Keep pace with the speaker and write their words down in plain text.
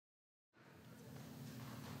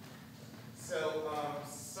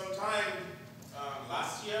Sometime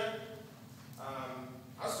last year,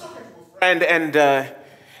 I was talking to a friend, and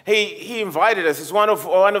he invited us. He's one of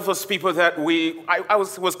those people that I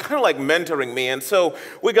was kind of like mentoring me, and so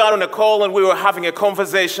we got on a call and we were having a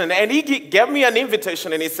conversation, and he gave me an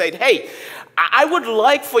invitation, and he said, "Hey, I would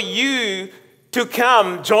like for you to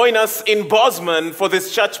come join us in Bozeman for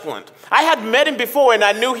this church plant." I had met him before, and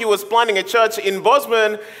I knew he was planning a church in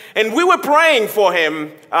Bozeman, and we were praying for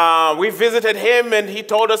him. We visited him, and he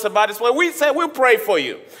told us about his plan. We said, "We'll pray for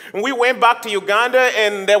you." And we went back to Uganda,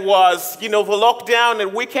 and there was, the lockdown,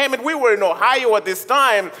 and we came, and we were in Ohio at this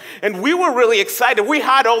time, and we were really excited. We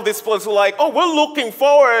had all these plans. We're like, we're looking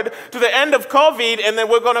forward to the end of COVID, and then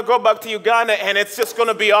we're going to go back to Uganda, and it's just going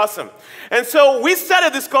to be awesome. And so we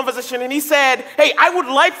started this conversation, and he said, "Hey, I would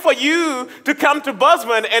like for you to come to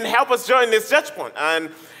Bozeman and help us join this church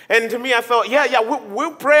plant." And to me, I thought,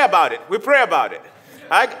 we'll pray about it. We'll pray about it.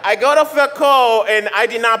 I got off the call, and I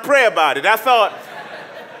did not pray about it. I thought,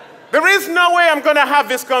 there is no way I'm going to have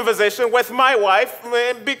this conversation with my wife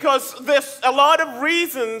because there's a lot of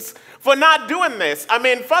reasons for not doing this. I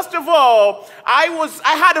mean, first of all, I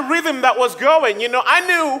had a rhythm that was going. I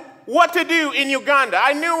knew what to do in Uganda.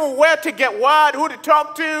 I knew where to get what, who to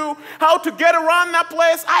talk to, how to get around that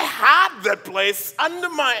place. I had that place under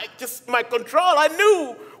my control. I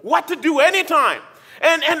knew what to do anytime.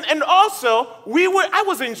 And also, I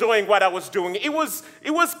was enjoying what I was doing. It was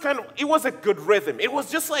a good rhythm. It was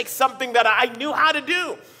just like something that I knew how to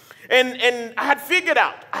do. And I had figured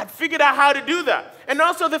out how to do that. And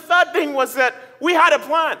also the third thing was that we had a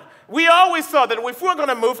plan. We always thought that if we were going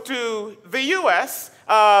to move to the U.S.,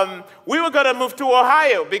 we were going to move to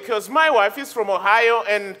Ohio because my wife is from Ohio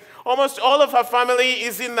and almost all of her family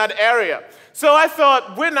is in that area. So I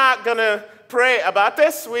thought, we're not going to pray about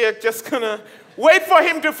this. We are just going to wait for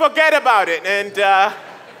him to forget about it. And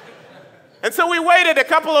so we waited. A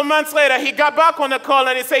couple of months later, he got back on the call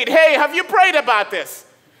and he said, "Hey, have you prayed about this?"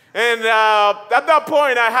 And at that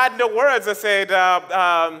point, I had no words. I said,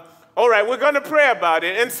 all right, we're going to pray about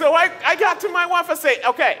it. And so I got to my wife and said,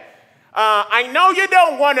 "Okay, I know you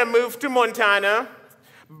don't want to move to Montana,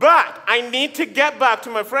 but I need to get back to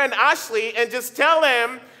my friend Ashley and just tell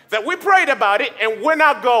him that we prayed about it and we're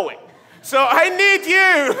not going. So I need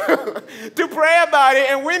you to pray about it,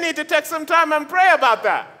 and we need to take some time and pray about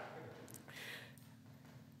that."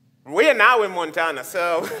 We are now in Montana,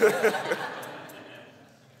 so.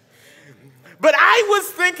 But I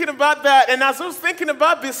was thinking about that, and as I was thinking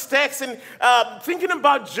about this text and thinking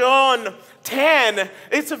about John 10,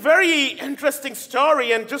 it's a very interesting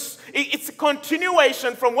story, and it's a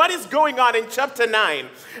continuation from what is going on in chapter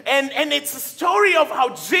 9. And it's a story of how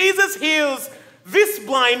Jesus heals this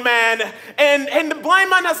blind man, and the blind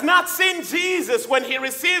man has not seen Jesus when he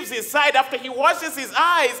receives his sight after he washes his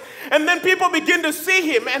eyes, and then people begin to see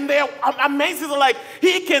him, and they're amazed. They're like,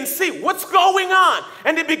 he can see. What's going on?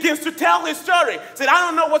 And he begins to tell his story. He said, "I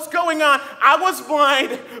don't know what's going on. I was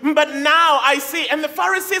blind, but now I see." And the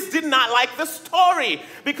Pharisees did not like the story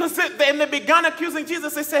because then they began accusing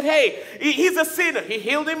Jesus. They said, "Hey, he's a sinner. He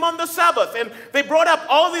healed him on the Sabbath." And they brought up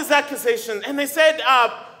all these accusations, and they said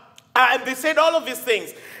all of these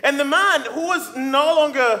things. And the man who was no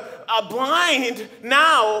longer blind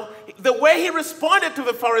now, the way he responded to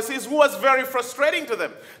the Pharisees was very frustrating to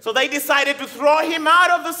them. So they decided to throw him out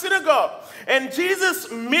of the synagogue. And Jesus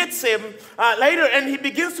meets him later, and he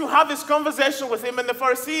begins to have this conversation with him. And the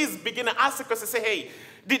Pharisees begin to ask the question, say, "Hey,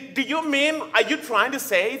 are you trying to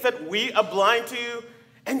say that we are blind to you?"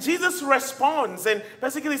 And Jesus responds and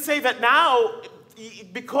basically say that now,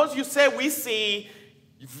 because you say we see,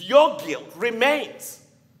 your guilt remains.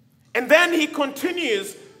 And then he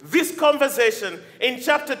continues this conversation in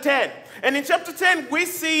chapter 10. And in chapter 10, we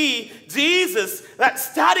see Jesus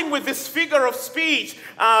starting with this figure of speech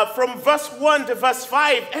from verse 1 to verse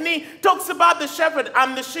 5. And he talks about the shepherd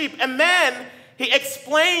and the sheep. And then he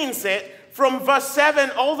explains it from verse 7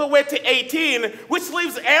 all the way to 18, which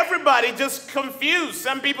leaves everybody just confused.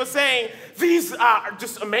 Some people saying, these are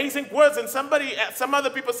just amazing words. And some other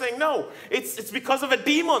people saying, no, it's because of a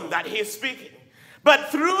demon that he is speaking. But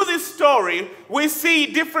through this story, we see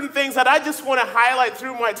different things that I just want to highlight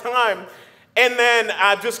through my time, and then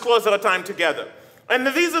just close our time together. And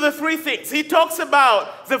these are the three things. He talks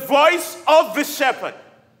about the voice of the shepherd.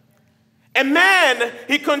 And then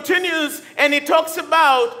he continues and he talks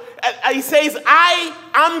about, he says, "I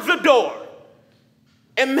am the door."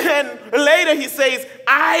 And then later he says,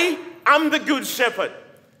 "I am the good shepherd."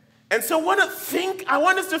 And so I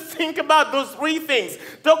want us to think about those three things.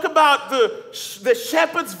 Talk about the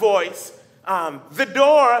shepherd's voice, the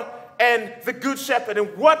door, and the good shepherd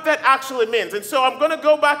and what that actually means. And so I'm going to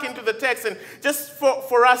go back into the text and just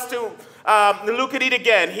for us to look at it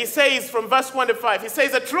again. He says from verse 1 to 5, he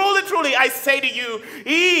says that truly, truly, I say to you,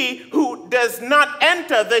 he who does not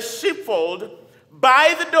enter the sheepfold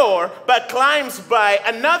by the door, but climbs by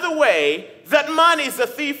another way, that man is a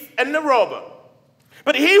thief and a robber.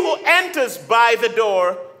 But he who enters by the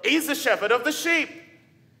door is the shepherd of the sheep.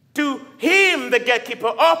 To him the gatekeeper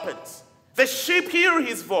opens. The sheep hear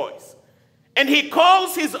his voice, and he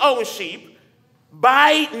calls his own sheep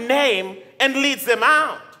by name and leads them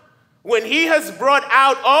out. When he has brought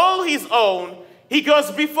out all his own, he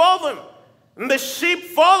goes before them. And the sheep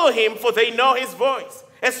follow him, for they know his voice.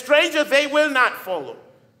 A stranger they will not follow,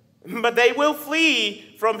 but they will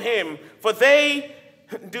flee from him, for they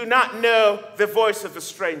do not know the voice of a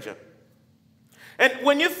stranger. And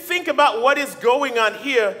when you think about what is going on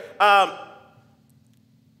here,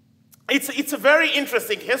 it's a very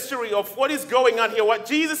interesting history of what is going on here, what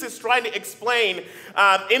Jesus is trying to explain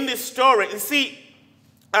in this story. You see,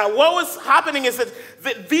 what was happening is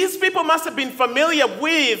that these people must have been familiar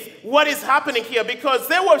with what is happening here, because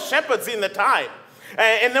there were shepherds in the time.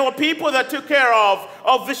 And there were people that took care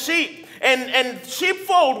of the sheep. And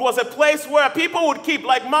sheepfold was a place where people would keep,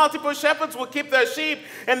 like multiple shepherds would keep their sheep,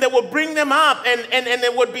 and they would bring them up, and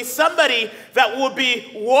there would be somebody that would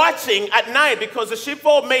be watching at night, because the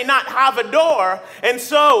sheepfold may not have a door. And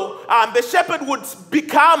so the shepherd would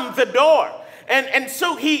become the door. And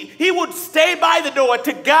so he would stay by the door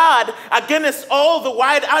to guard against all the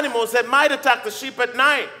wild animals that might attack the sheep at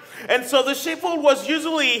night. And so the sheepfold was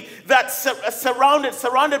usually that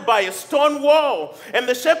surrounded by a stone wall, and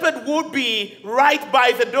the shepherd would be right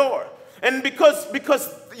by the door. And because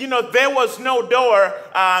there was no door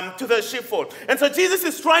to the sheepfold. And so Jesus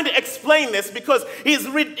is trying to explain this, because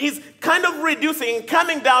he's kind of reducing and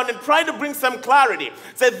coming down and trying to bring some clarity.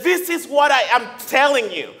 So this is what I am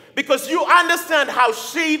telling you, because you understand how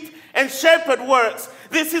sheep and shepherd works.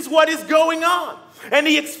 This is what is going on. And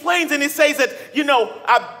he explains and he says that,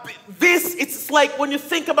 it's like when you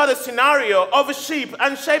think about a scenario of a sheep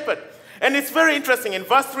and shepherd. And it's very interesting. In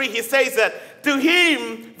verse 3, he says that to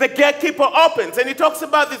him the gatekeeper opens. And he talks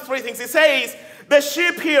about these three things. He says, the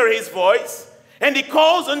sheep hear his voice, and he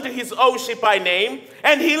calls unto his own sheep by name,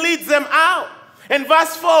 and he leads them out. And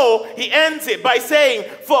verse 4, he ends it by saying,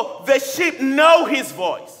 for the sheep know his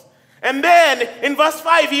voice. And then in verse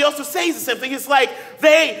 5, he also says the same thing. It's like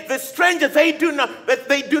the stranger, they do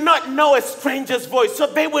not know a stranger's voice, so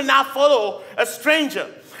they will not follow a stranger.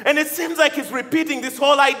 And it seems like he's repeating this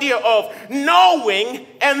whole idea of knowing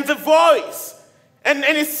and the voice. And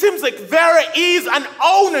it seems like there is an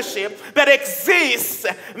ownership that exists,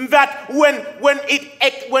 that when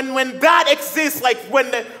that exists, like when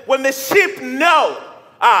the sheep know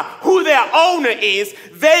who their owner is,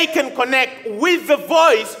 they can connect with the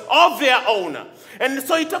voice of their owner. And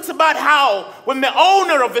so he talks about how when the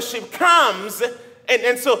owner of the sheep comes,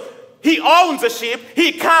 and so he owns the sheep,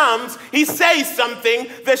 he comes, he says something,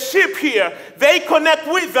 the sheep hear, they connect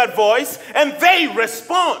with that voice, and they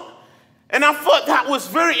respond. And I thought that was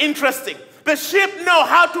very interesting. The sheep know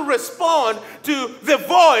how to respond to the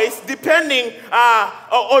voice depending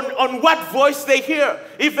on what voice they hear.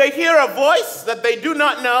 If they hear a voice that they do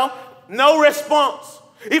not know, no response.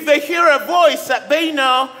 If they hear a voice that they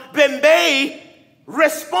know, then they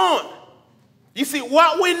respond. You see,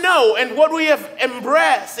 what we know and what we have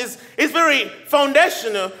embraced is very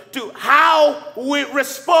foundational to how we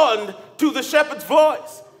respond to the shepherd's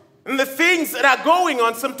voice. And the things that are going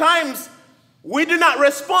on, sometimes we do not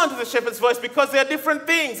respond to the shepherd's voice because there are different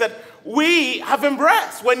things that we have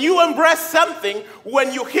embraced. When you embrace something,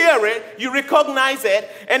 when you hear it, you recognize it,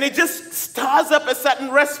 and it just stirs up a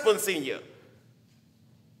certain response in you.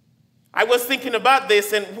 I was thinking about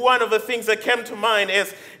this, and one of the things that came to mind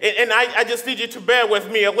is, and I just need you to bear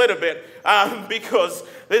with me a little bit because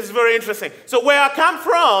this is very interesting. So where I come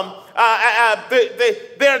from,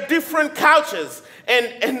 there are different cultures,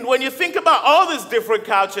 and when you think about all these different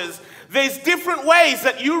cultures, there's different ways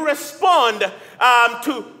that you respond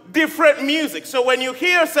to different music. So when you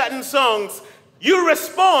hear certain songs, you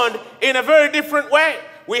respond in a very different way.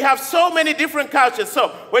 We have so many different cultures. So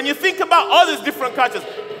when you think about all these different cultures,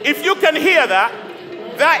 if you can hear that,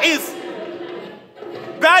 that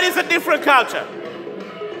is a different culture.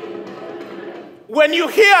 When you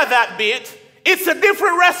hear that beat, it's a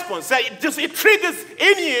different response. It triggers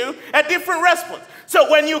in you a different response.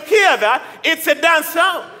 So when you hear that, it's a dance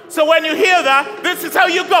song. So when you hear that, this is how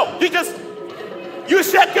you go. You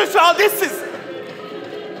shake your shoulder.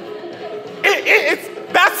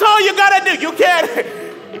 That's all you gotta do. You can't.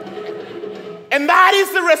 And that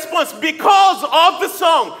is the response. Because of the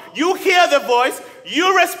song, you hear the voice,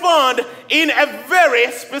 you respond in a very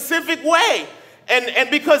specific way. And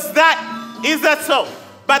because that is that song.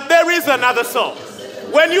 But there is another song.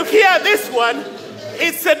 When you hear this one,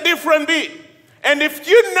 it's a different beat. And if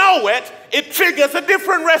you know it, it triggers a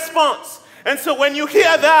different response. And so when you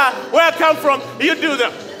hear that, where I come from, you do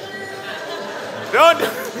them.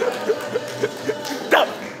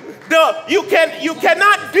 You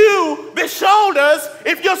cannot do the shoulders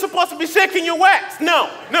if you're supposed to be shaking your wax. No.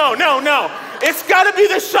 It's got to be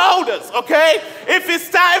the shoulders, okay? If it's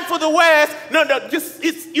time for the wax,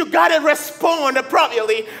 you got to respond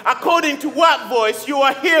appropriately according to what voice you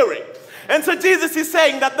are hearing. And so Jesus is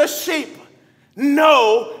saying that the sheep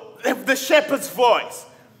know the shepherd's voice.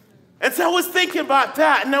 And so I was thinking about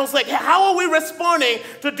that, and I was like, how are we responding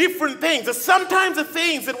to different things? And sometimes the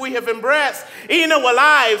things that we have embraced in our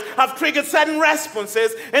lives have triggered certain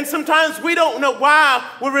responses, and sometimes we don't know why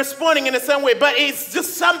we're responding in a certain way, but it's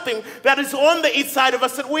just something that is on the inside of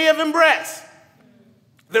us that we have embraced.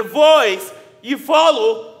 The voice you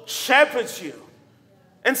follow shepherds you.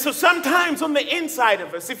 And so sometimes on the inside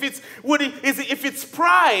of us, if it's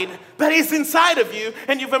pride that is inside of you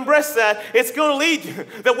and you've embraced that, it's going to lead you.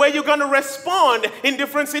 The way you're going to respond in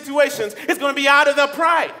different situations is going to be out of that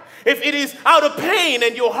pride. If it is out of pain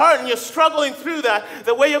and you're hurt and you're struggling through that,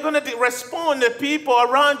 the way you're going to respond to people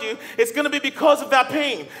around you, it's going to be because of that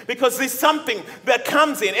pain. Because there's something that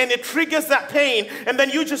comes in and it triggers that pain, and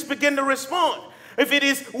then you just begin to respond. If it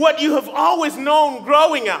is what you have always known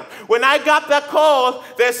growing up. When I got that call,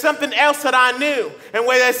 there's something else that I knew. And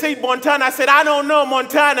when they say Montana, I said, I don't know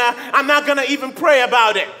Montana. I'm not going to even pray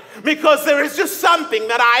about it. Because there is just something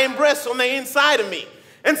that I embrace on the inside of me.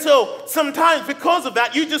 And so sometimes because of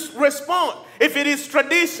that, you just respond. If it is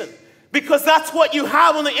tradition, because that's what you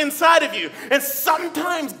have on the inside of you. And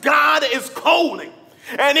sometimes God is calling.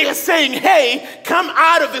 And he is saying, hey, come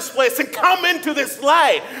out of this place and come into this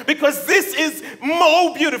light, because this is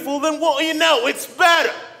more beautiful than what you know. It's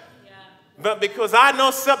better. Yeah. But because I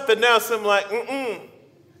know something else, I'm like,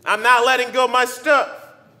 I'm not letting go of my stuff.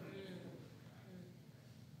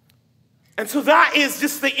 And so that is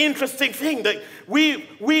just the interesting thing, that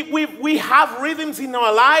we have rhythms in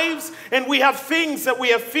our lives, and we have things that we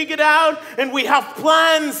have figured out, and we have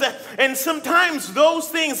plans, and sometimes those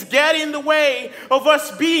things get in the way of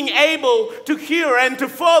us being able to hear and to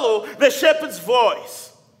follow the shepherd's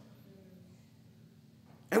voice.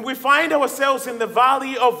 And we find ourselves in the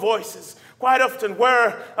valley of voices quite often,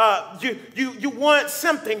 where you want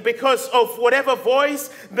something because of whatever voice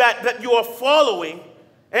that you are following.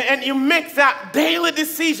 And you make that daily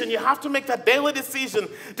decision. You have to make that daily decision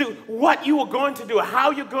to what you are going to do,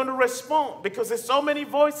 how you're going to respond, because there's so many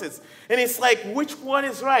voices. And it's like, which one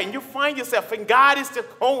is right? And you find yourself, and God is still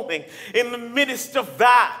calling in the midst of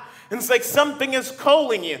that. And it's like something is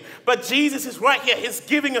calling you. But Jesus is right here. He's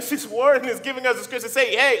giving us his word, and he's giving us his scripture to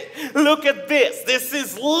say, hey, look at this. This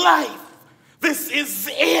is life. This is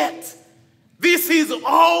it. This is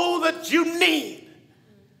all that you need.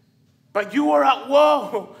 But you are at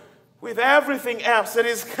war with everything else that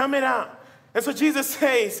is coming out. And so Jesus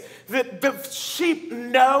says that the sheep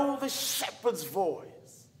know the shepherd's voice.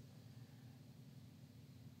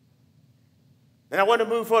 And I want to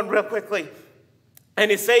move on real quickly.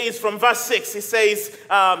 And it says from verse 6, it says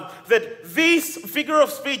that this figure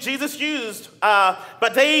of speech Jesus used,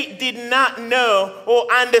 but they did not know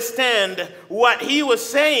or understand what he was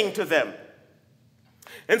saying to them.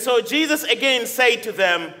 And so Jesus again said to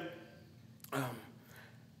them,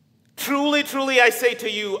 truly, truly, I say to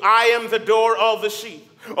you, I am the door of the sheep.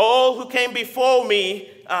 All who came before me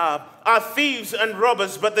are thieves and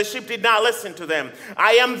robbers, but the sheep did not listen to them.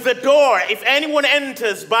 I am the door. If anyone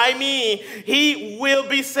enters by me, he will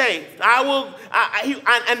be saved.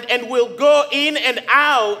 And will go in and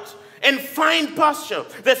out and find pasture.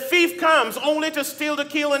 The thief comes only to steal, to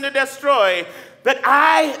kill, and to destroy. That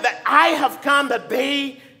I have come that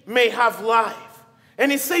they may have life.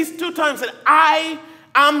 And he says 2 times that I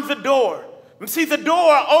am the door. See, the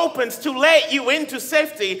door opens to let you into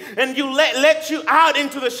safety, and you let you out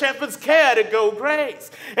into the shepherd's care to go graze.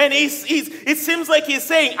 And it seems like he's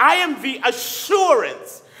saying, I am the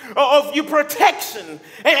assurance of your protection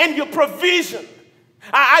and your provision.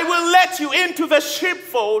 I will let you into the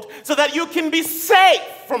sheepfold so that you can be safe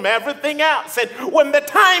from everything else. And when the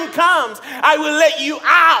time comes, I will let you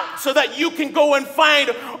out so that you can go and find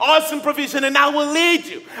awesome provision, and I will lead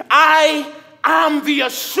you. I am the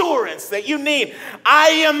assurance that you need. I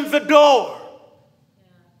am the door.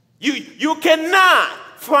 You cannot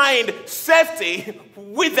find safety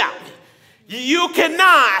without me. You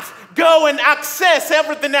cannot go and access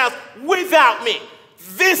everything else without me.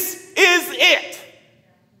 This is it.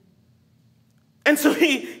 And so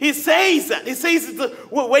he says that. He says,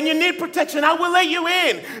 when you need protection, I will let you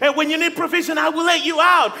in. And when you need provision, I will let you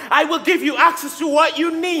out. I will give you access to what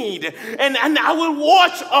you need. And I will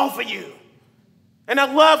watch over you. And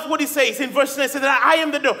I love what he says in verse 9. He says that I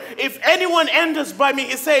am the door. If anyone enters by me,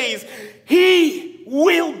 he says, he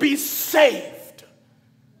will be saved.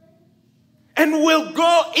 And will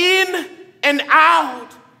go in and out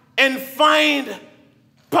and find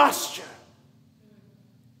pasture.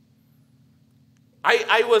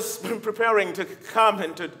 I was preparing to come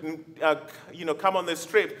and to come on this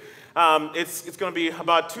trip. It's going to be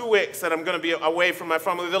about 2 weeks that I'm going to be away from my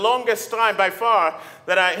family. The longest time by far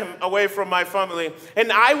that I am away from my family.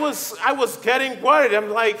 And I was getting worried.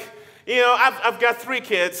 I'm like, I've got 3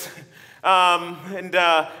 kids, and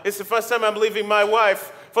it's the first time I'm leaving my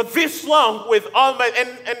wife for this long with all my,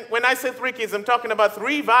 and when I say 3 kids, I'm talking about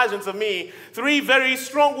 3 versions of me, 3 very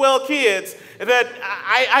strong-willed kids that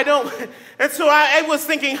I don't, and so I was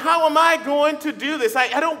thinking, how am I going to do this?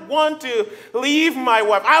 I don't want to leave my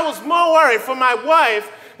wife. I was more worried for my wife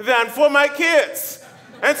than for my kids.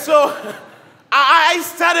 And so I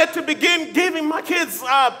started to begin giving my kids,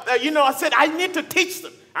 I said, I need to teach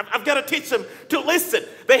them. I've got to teach them to listen.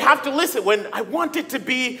 They have to listen. When I want it to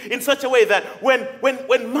be in such a way that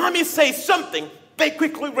when mommy says something, they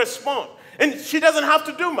quickly respond. And she doesn't have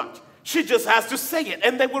to do much. She just has to say it,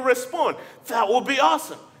 and they will respond. That will be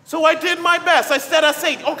awesome. So I did my best. I said,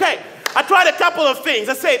 okay, I tried a couple of things.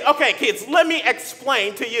 I said, okay, kids, let me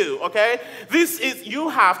explain to you, okay? You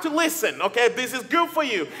have to listen, okay? This is good for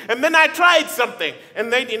you. And then I tried something,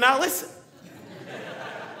 and they did not listen.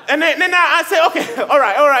 And then I say, okay, all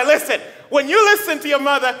right, listen. When you listen to your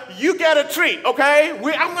mother, you get a treat, okay?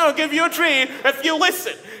 I'm going to give you a treat if you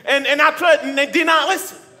listen. And I tried, and they did not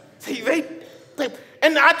listen. See,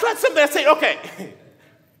 and I tried something. I said, okay,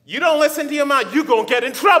 you don't listen to your mom, you're going to get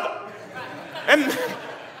in trouble. And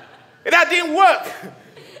that didn't work.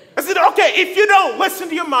 I said, okay, if you don't listen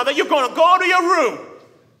to your mother, you're going to go to your room.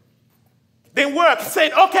 Didn't work. I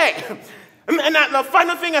said, okay. And the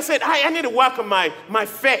final thing I said, I need to work on my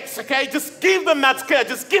face, okay? Just give them that scare.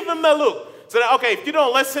 Just give them a look. So that, okay, if you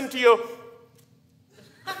don't listen to your...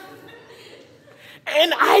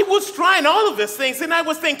 And I was trying all of these things, and I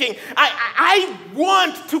was thinking, I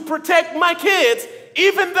want to protect my kids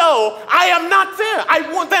even though I am not there.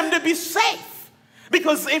 I want them to be safe.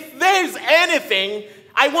 Because if there's anything,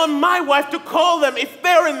 I want my wife to call them. If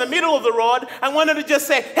they're in the middle of the road, I want her to just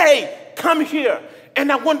say, hey, come here. And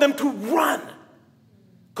I want them to run,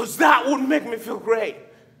 because that would make me feel great.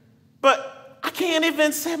 But I can't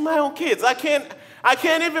even save my own kids. I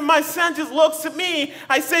can't even, my son just looks at me,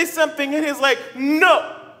 I say something, and he's like,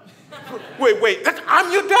 no. Wait,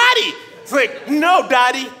 I'm your daddy. It's like, no,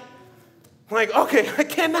 daddy. I'm like, okay, I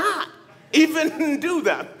cannot even do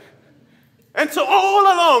that. And so all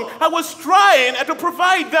along, I was trying to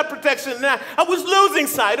provide that protection. And I was losing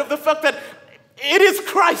sight of the fact that it is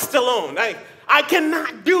Christ alone. I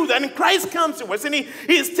cannot do that. And Christ comes to us, and he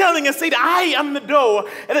is telling us that I am the door,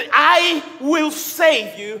 and that I will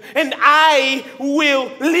save you, and I will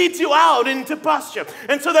lead you out into pasture.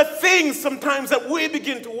 And so the things sometimes that we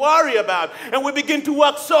begin to worry about, and we begin to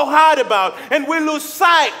work so hard about, and we lose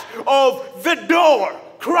sight of the door,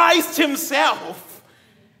 Christ himself.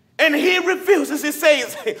 And he refuses. He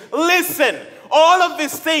says, listen, all of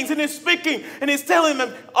these things, and he's speaking, and he's telling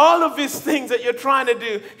them, all of these things that you're trying to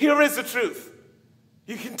do, here is the truth.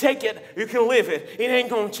 You can take it, you can live it. It ain't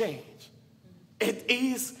going to change. It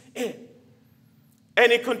is it.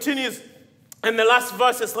 And it continues in the last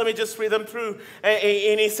verses. Let me just read them through.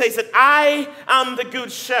 And he says that I am the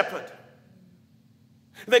good shepherd.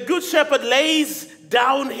 The good shepherd lays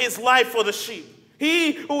down his life for the sheep.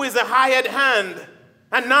 He who is a hired hand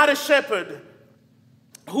and not a shepherd,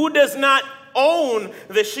 who does not own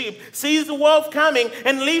the sheep, sees the wolf coming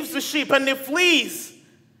and leaves the sheep, and they flees.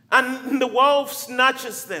 And the wolf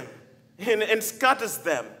snatches them and scatters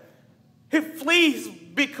them. He flees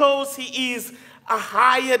because he is a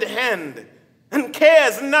hired hand and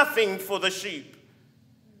cares nothing for the sheep.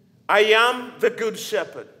 I am the good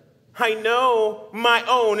shepherd. I know my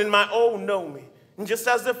own, and my own know me. And just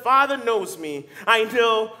as the Father knows me, I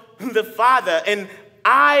know the Father, and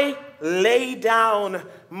I lay down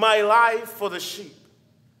my life for the sheep.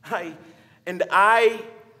 I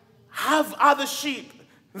have other sheep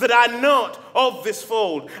that are not of this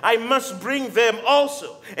fold. I must bring them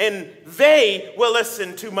also, and they will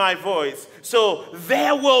listen to my voice. So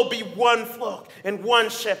there will be one flock and one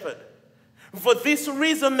shepherd. For this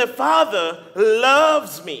reason the Father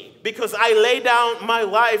loves me, because I lay down my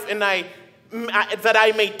life and that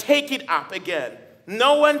I may take it up again.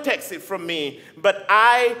 No one takes it from me, but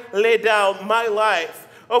I lay down my life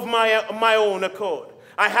of my own accord.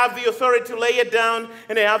 I have the authority to lay it down,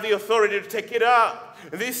 and I have the authority to take it up.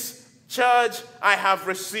 This charge I have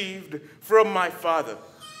received from my Father.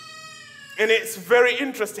 And it's very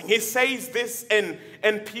interesting. He says this,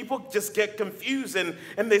 and people just get confused, and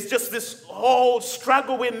there's just this whole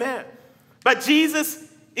struggle in there. But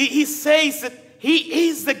Jesus, he says that he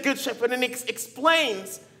is the good shepherd, and he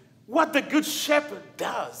explains what the good shepherd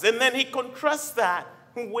does. And then he contrasts that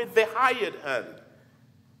with the hired hand.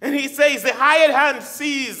 And he says the hired hand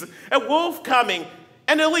sees a wolf coming,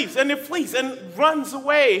 and he leaves, and he flees, and runs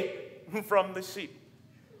away from the sheep.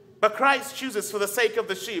 But Christ chooses, for the sake of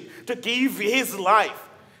the sheep, to give his life.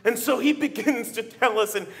 And so he begins to tell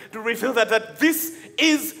us and to reveal that this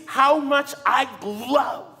is how much I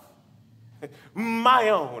love my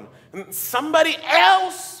own. And somebody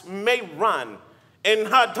else may run in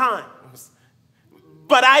hard times,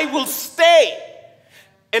 but I will stay,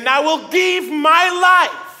 and I will give my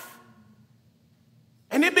life.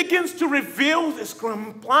 And he begins to reveal this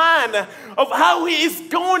grand plan of how he is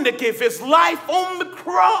going to give his life on the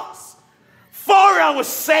cross for our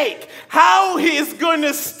sake, how he is going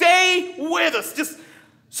to stay with us. Just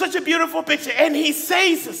such a beautiful picture. And he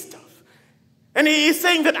says this stuff. And he is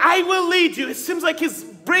saying that I will lead you. It seems like he's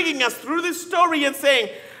bringing us through this story and saying,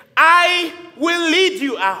 I will lead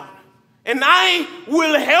you out, and I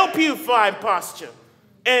will help you find pasture.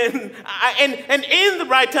 And in the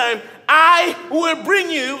right time, I will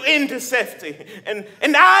bring you into safety. And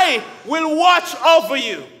I will watch over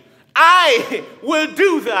you. I will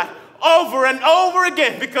do that over and over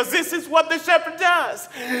again, because this is what the shepherd does.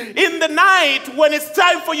 In the night, when it's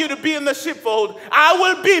time for you to be in the sheepfold, I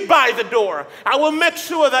will be by the door. I will make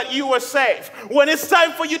sure that you are safe. When it's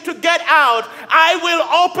time for you to get out, I will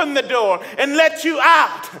open the door and let you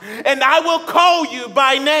out. And I will call you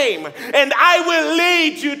by name. And I will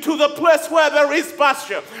lead you to the place where there is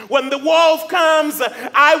pasture. When the wolf comes,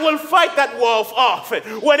 I will fight that wolf off.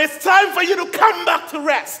 When it's time for you to come back to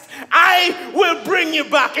rest, I will bring you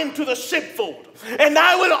back into the sheepfold, and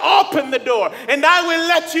I will open the door, and I will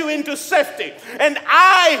let you into safety, and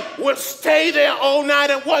I will stay there all night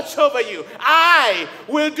and watch over you. I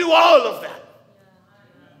will do all of that.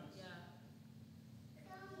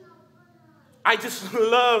 I just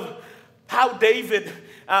love how David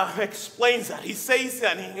explains that. He says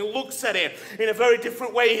that, and he looks at it in a very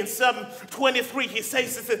different way. In Psalm 23, he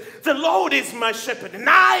says, the Lord is my shepherd, and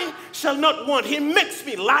I shall not want. He makes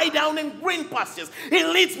me lie down in green pastures. He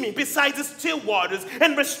leads me beside the still waters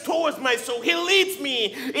and restores my soul. He leads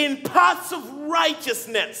me in paths of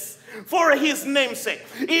righteousness for his name's sake.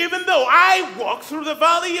 Even though I walk through the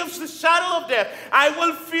valley of the shadow of death, I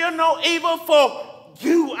will fear no evil, for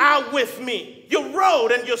you are with me. Your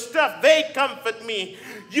rod and your staff, they comfort me.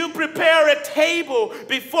 You prepare a table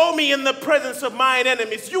before me in the presence of mine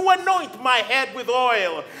enemies. You anoint my head with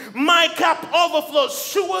oil. My cup overflows.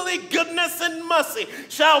 Surely goodness and mercy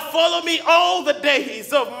shall follow me all the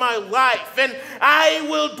days of my life, and I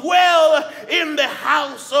will dwell in the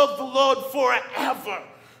house of the Lord forever.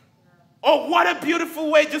 Oh, what a beautiful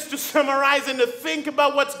way just to summarize and to think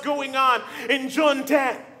about what's going on in John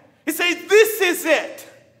 10. He says, this is it.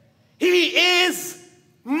 He is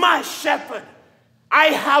my shepherd. I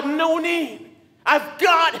have no need. I've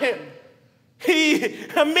got him.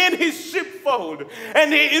 I'm in his sheepfold,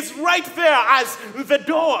 and he is right there as the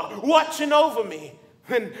door watching over me.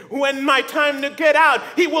 And when my time to get out,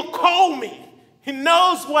 he will call me. He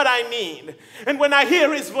knows what I need. And when I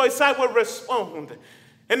hear his voice, I will respond.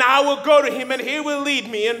 And I will go to him, and he will lead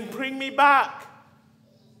me and bring me back.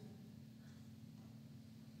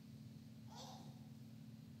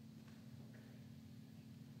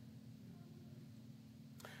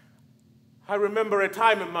 I remember a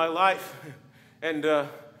time in my life, and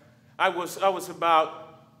I was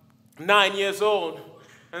about 9 years old,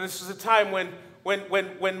 and this was a time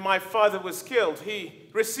when my father was killed. He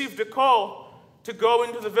received a call to go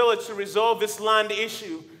into the village to resolve this land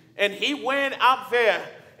issue, and he went up there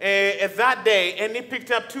that day, and he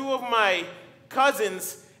picked up two of my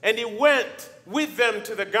cousins, and he went with them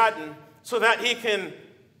to the garden so that he can,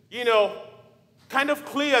 kind of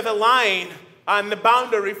clear the line on the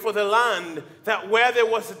boundary for the land that where there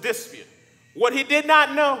was a dispute. What he did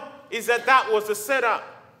not know is that was a setup.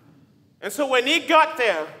 And so when he got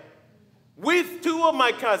there with two of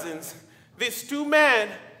my cousins, these two men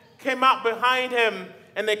came up behind him,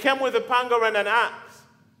 and they came with a panga and an axe.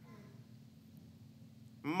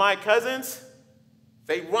 My cousins,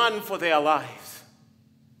 They run for their lives.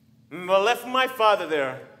 And I left my father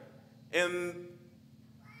there in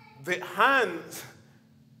the hands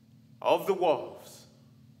of the wolves.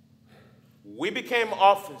 We became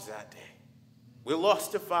orphans that day. We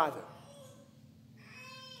lost a father.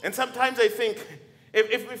 And sometimes I think,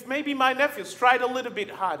 if maybe my nephews tried a little bit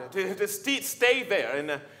harder to stay there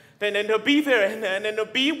and to be there and to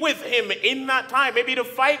be with him in that time, maybe to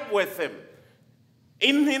fight with him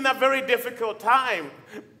in that very difficult time,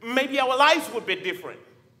 maybe our lives would be different.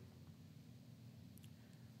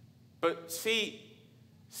 But see,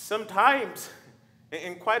 sometimes,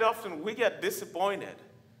 and quite often, we get disappointed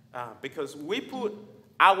because we put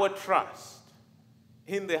our trust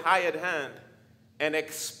in the hired hand and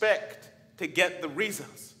expect to get the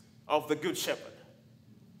results of the Good Shepherd.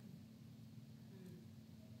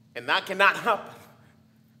 And that cannot happen.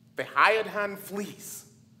 The hired hand flees.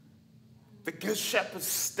 The Good Shepherd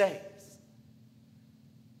stays.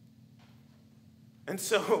 And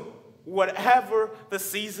so, whatever the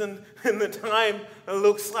season and the time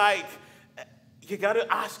looks like, you got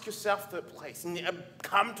to ask yourself that place. And you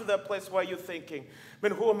come to that place where you're thinking,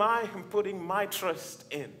 man, who am I? I'm putting my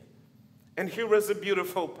trust in. And here is a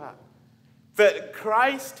beautiful part. That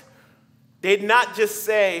Christ did not just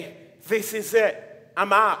say, this is it,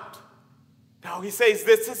 I'm out. No, he says,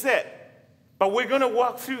 this is it. But we're going to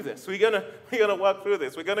walk through this. We're going to walk through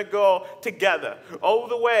this. We're going to go together all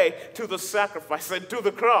the way to the sacrifice and to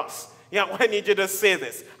the cross. Yeah, I need you to see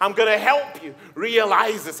this. I'm going to help you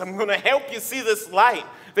realize this. I'm going to help you see this light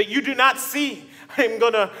that you do not see. I'm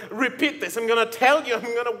going to repeat this. I'm going to tell you. I'm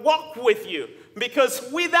going to walk with you.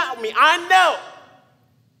 Because without me, I know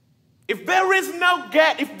if there is no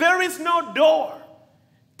gate, if there is no door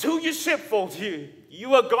to your sheepfold,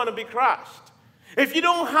 you are going to be crushed. If you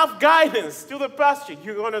don't have guidance to the pasture,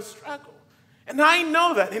 you're going to struggle. And I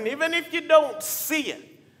know that. And even if you don't see it,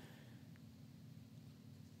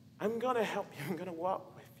 I'm going to help you. I'm going to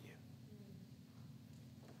walk with you.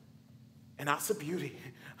 And that's the beauty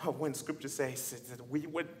of when Scripture says that we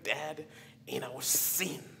were dead in our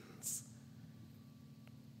sins.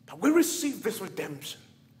 But we received this redemption.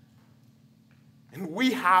 And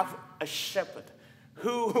we have a shepherd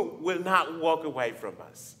who will not walk away from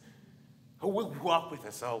us, who will walk with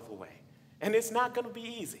us all the way. And it's not going to be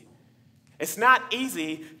easy. It's not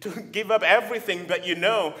easy to give up everything that you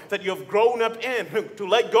know, that you've grown up in, to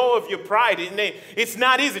let go of your pride. It's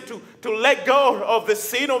not easy to let go of the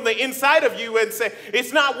sin on the inside of you and say,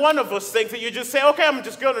 it's not one of those things that you just say, okay, I'm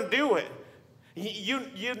just going to do it.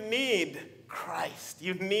 You need Christ.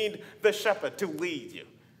 You need the shepherd to lead you.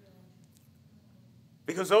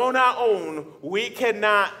 Because on our own, we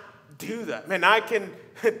cannot do that. Man, I can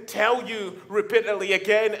tell you repeatedly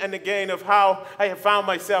again and again of how I have found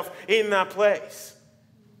myself in that place.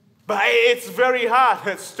 But it's very hard.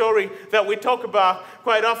 A story that we talk about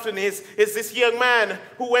quite often is this young man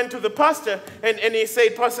who went to the pastor and he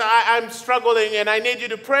said, Pastor, I'm struggling and I need you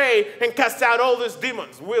to pray and cast out all these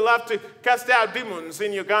demons. We love to cast out demons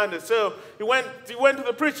in Uganda. So he went to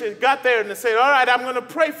the preacher, got there and he said, all right, I'm going to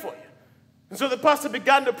pray for you. And so the pastor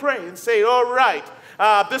began to pray and say, all right,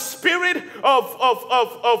 the spirit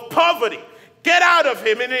of poverty, get out of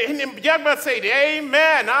him. And the young man said,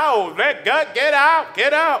 amen. Oh, let God get out,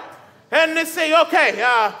 get out. And they say, okay,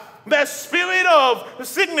 the spirit of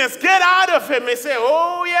sickness, get out of him. They say,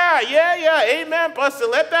 oh, yeah, amen, Pastor,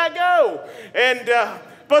 let that go. And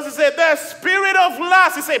Pastor said, the spirit of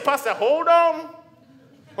lust. He said, Pastor, hold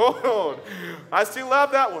on. I still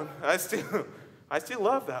love that one. I still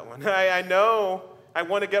love that one. I know I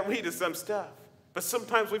want to get rid of some stuff. But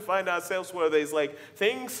sometimes we find ourselves where there's like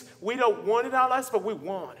things we don't want in our lives, but we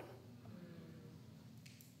want them.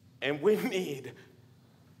 And we need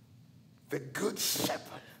the good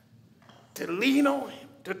shepherd to lean on him,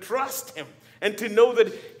 to trust him, and to know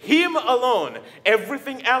that him alone,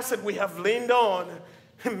 everything else that we have leaned on,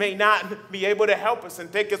 may not be able to help us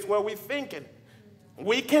and take us where we're thinking.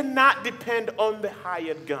 We cannot depend on the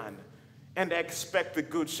hired gun and expect the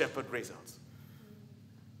good shepherd results.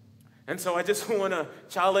 And so I just want to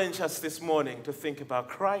challenge us this morning to think about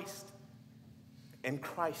Christ and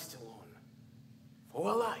Christ alone for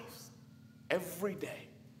our lives every day.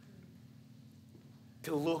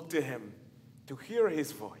 To look to him, to hear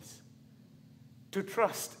his voice, to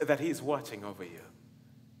trust that he's watching over you,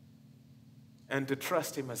 and to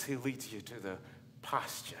trust him as he leads you to the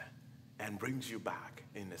pasture and brings you back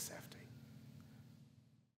in the safety.